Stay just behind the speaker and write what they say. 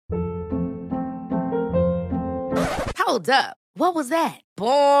Hold up. What was that?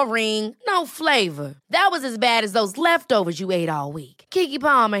 Boring. No flavor. That was as bad as those leftovers you ate all week. Keke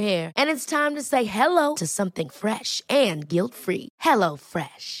Palmer here. And it's time to say hello to something fresh and guilt-free. Hello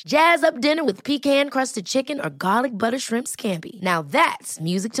Fresh. Jazz up dinner with pecan-crusted chicken or garlic butter shrimp scampi. Now that's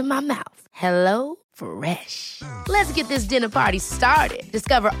music to my mouth. Hello Fresh. Let's get this dinner party started.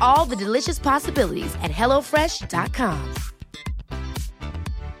 Discover all the delicious possibilities at hellofresh.com.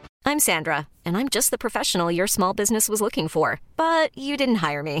 I'm Sandra, and I'm just the professional your small business was looking for. But you didn't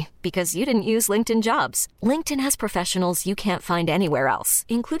hire me because you didn't use LinkedIn Jobs. LinkedIn has professionals you can't find anywhere else,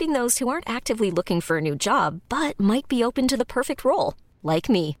 including those who aren't actively looking for a new job, but might be open to the perfect role, like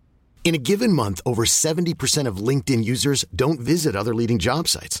me. In a given month, over 70% of LinkedIn users don't visit other leading job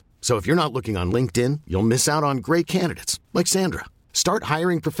sites. So if you're not looking on LinkedIn, you'll miss out on great candidates, like Sandra. Start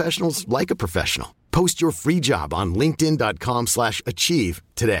hiring professionals like a professional. Post your free job on linkedin.com/achieve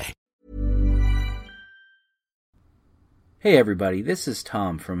today. Hey everybody, this is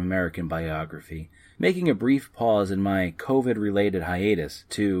Tom from American Biography, making a brief pause in my COVID-related hiatus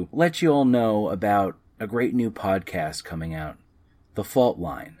to let you all know about a great new podcast coming out, The Fault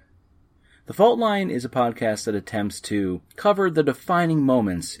Line. The Fault Line is a podcast that attempts to cover the defining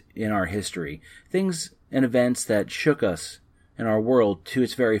moments in our history, things and events that shook us and our world to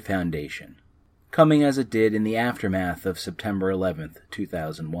its very foundation, coming as it did in the aftermath of September 11th,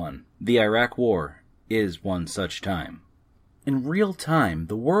 2001. The Iraq War is one such time. In real time,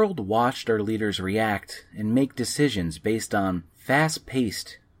 the world watched our leaders react and make decisions based on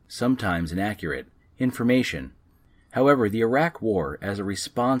fast-paced, sometimes inaccurate, information. However, the Iraq War, as a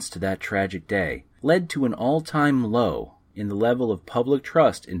response to that tragic day, led to an all-time low in the level of public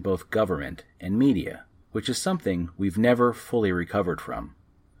trust in both government and media, which is something we've never fully recovered from.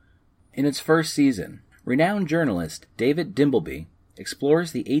 In its first season, renowned journalist David Dimbleby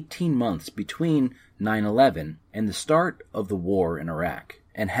explores the 18 months between 9/11 and the start of the war in Iraq,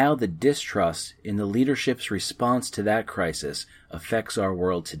 and how the distrust in the leadership's response to that crisis affects our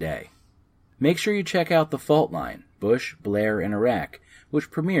world today. Make sure you check out The Fault Line, Bush, Blair, and Iraq,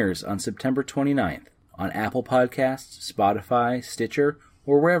 which premieres on September 29th on Apple Podcasts, Spotify, Stitcher,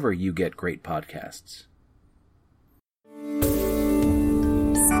 or wherever you get great podcasts.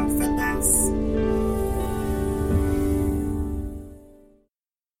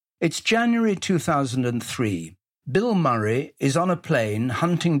 It's January 2003. Bill Murray is on a plane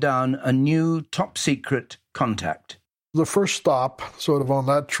hunting down a new top-secret contact. The first stop, sort of on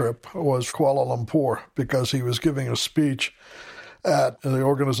that trip, was Kuala Lumpur, because he was giving a speech at the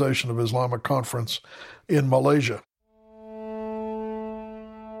Organization of Islamic Conference in Malaysia.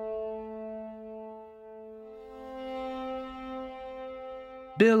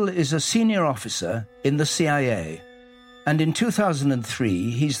 Bill is a senior officer in the CIA, and in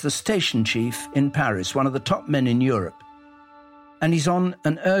 2003 he's the station chief in Paris, one of the top men in Europe, and he's on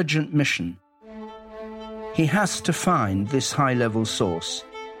an urgent mission. He has to find this high-level source,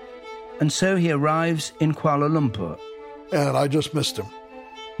 and so he arrives in Kuala Lumpur. And I just missed him.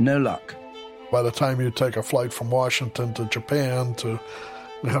 No luck. By the time you take a flight from Washington to Japan, you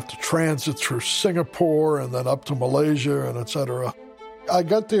have to transit through Singapore and then up to Malaysia and etc. I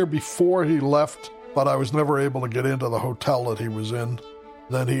got there before he left, but I was never able to get into the hotel that he was in.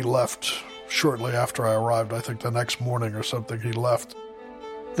 Then he left shortly after I arrived. I think the next morning or something he left.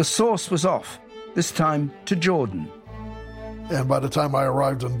 The source was off, this time to Jordan. And by the time I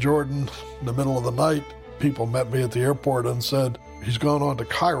arrived in Jordan, in the middle of the night, people met me at the airport and said, he's gone on to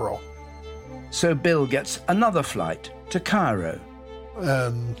Cairo. So Bill gets another flight to Cairo.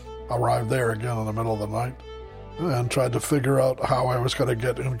 And arrived there again in the middle of the night and tried to figure out how I was going to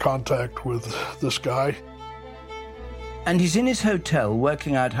get in contact with this guy. And he's in his hotel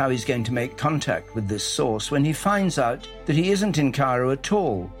working out how he's going to make contact with this source when he finds out that he isn't in Cairo at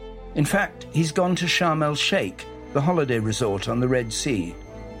all. In fact, he's gone to Sharm el-Sheikh, the holiday resort on the Red Sea.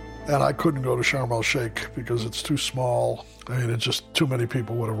 And I couldn't go to Sharm el-Sheikh because it's too small. I mean, it's just too many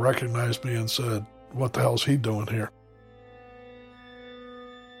people would have recognized me and said, what the hell's he doing here?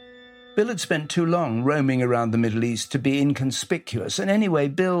 Bill had spent too long roaming around the Middle East to be inconspicuous. And anyway,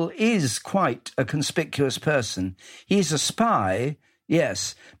 Bill is quite a conspicuous person. He's a spy,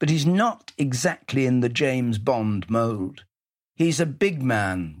 yes, but he's not exactly in the James Bond mould. He's a big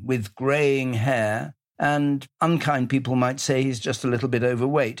man with greying hair, and unkind people might say he's just a little bit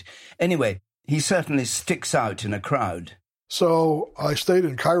overweight. Anyway, he certainly sticks out in a crowd. So I stayed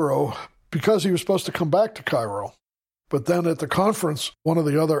in Cairo because he was supposed to come back to Cairo. But then at the conference, one of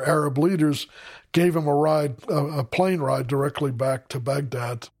the other Arab leaders gave him a plane ride directly back to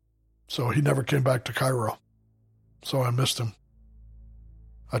Baghdad. So he never came back to Cairo. So I missed him.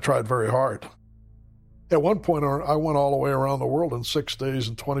 I tried very hard. At one point, I went all the way around the world in 6 days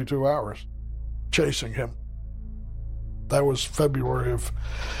and 22 hours chasing him. That was February of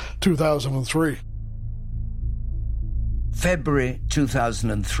 2003. February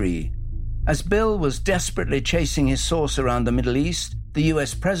 2003. As Bill was desperately chasing his source around the Middle East, the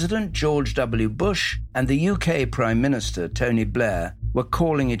US President George W. Bush and the UK Prime Minister Tony Blair were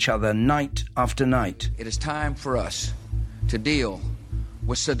calling each other night after night. It is time for us to deal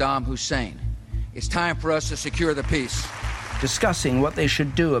with Saddam Hussein. It's time for us to secure the peace. Discussing what they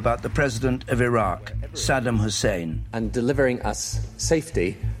should do about the president of Iraq, Saddam Hussein. And delivering us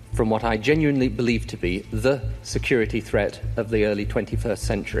safety from what I genuinely believe to be the security threat of the early 21st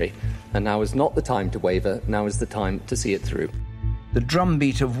century. And now is not the time to waver, now is the time to see it through. The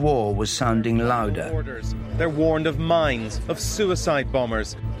drumbeat of war was sounding louder. Orders. They're warned of mines, of suicide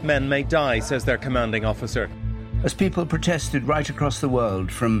bombers. Men may die, says their commanding officer. As people protested right across the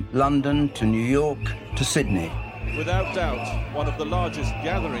world, from London to New York to Sydney. Without doubt, one of the largest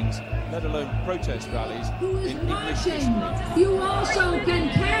gatherings, let alone protest rallies, in English history. You also can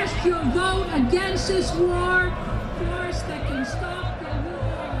cast your vote against this war, force that can stop the war.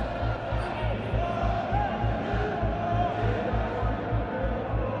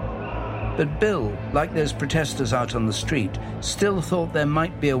 But Bill, like those protesters out on the street, still thought there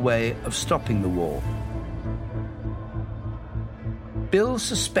might be a way of stopping the war. Bill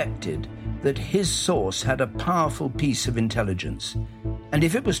suspected that his source had a powerful piece of intelligence, and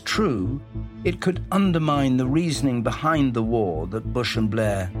if it was true, it could undermine the reasoning behind the war that Bush and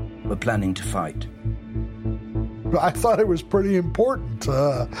Blair were planning to fight. I thought it was pretty important.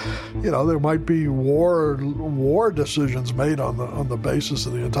 There might be war decisions made on the basis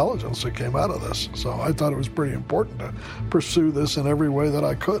of the intelligence that came out of this. So I thought it was pretty important to pursue this in every way that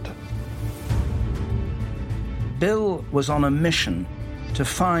I could. Bill was on a mission to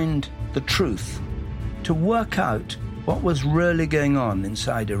find the truth, to work out what was really going on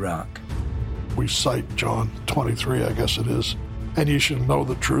inside Iraq. We cite John 23, I guess it is, and you should know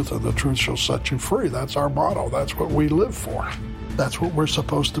the truth, and the truth shall set you free. That's our motto. That's what we live for. That's what we're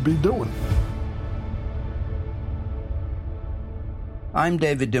supposed to be doing. I'm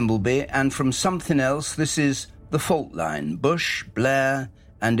David Dimbleby, and from Something Else, this is The Fault Line, Bush, Blair,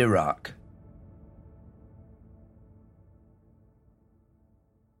 and Iraq.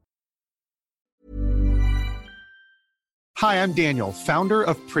 Hi, I'm Daniel, founder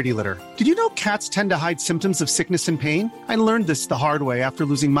of Pretty Litter. Did you know cats tend to hide symptoms of sickness and pain? I learned this the hard way after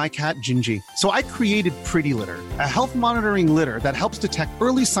losing my cat, Gingy. So I created Pretty Litter, a health monitoring litter that helps detect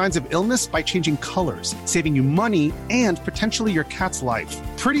early signs of illness by changing colors, saving you money and potentially your cat's life.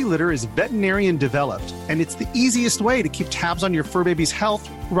 Pretty Litter is veterinarian developed, and it's the easiest way to keep tabs on your fur baby's health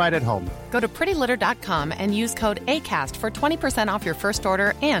right at home. Go to prettylitter.com and use code ACAST for 20% off your first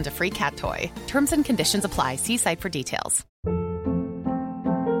order and a free cat toy. Terms and conditions apply. See site for details.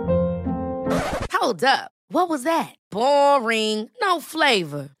 Hold up. What was that? Boring. No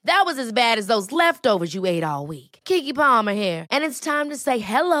flavor. That was as bad as those leftovers you ate all week. Keke Palmer here, and it's time to say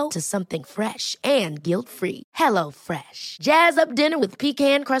hello to something fresh and guilt-free. HelloFresh. Jazz up dinner with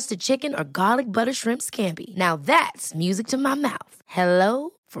pecan-crusted chicken or garlic butter shrimp scampi. Now that's music to my mouth.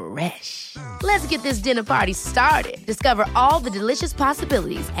 HelloFresh. Let's get this dinner party started. Discover all the delicious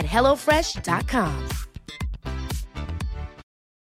possibilities at HelloFresh.com.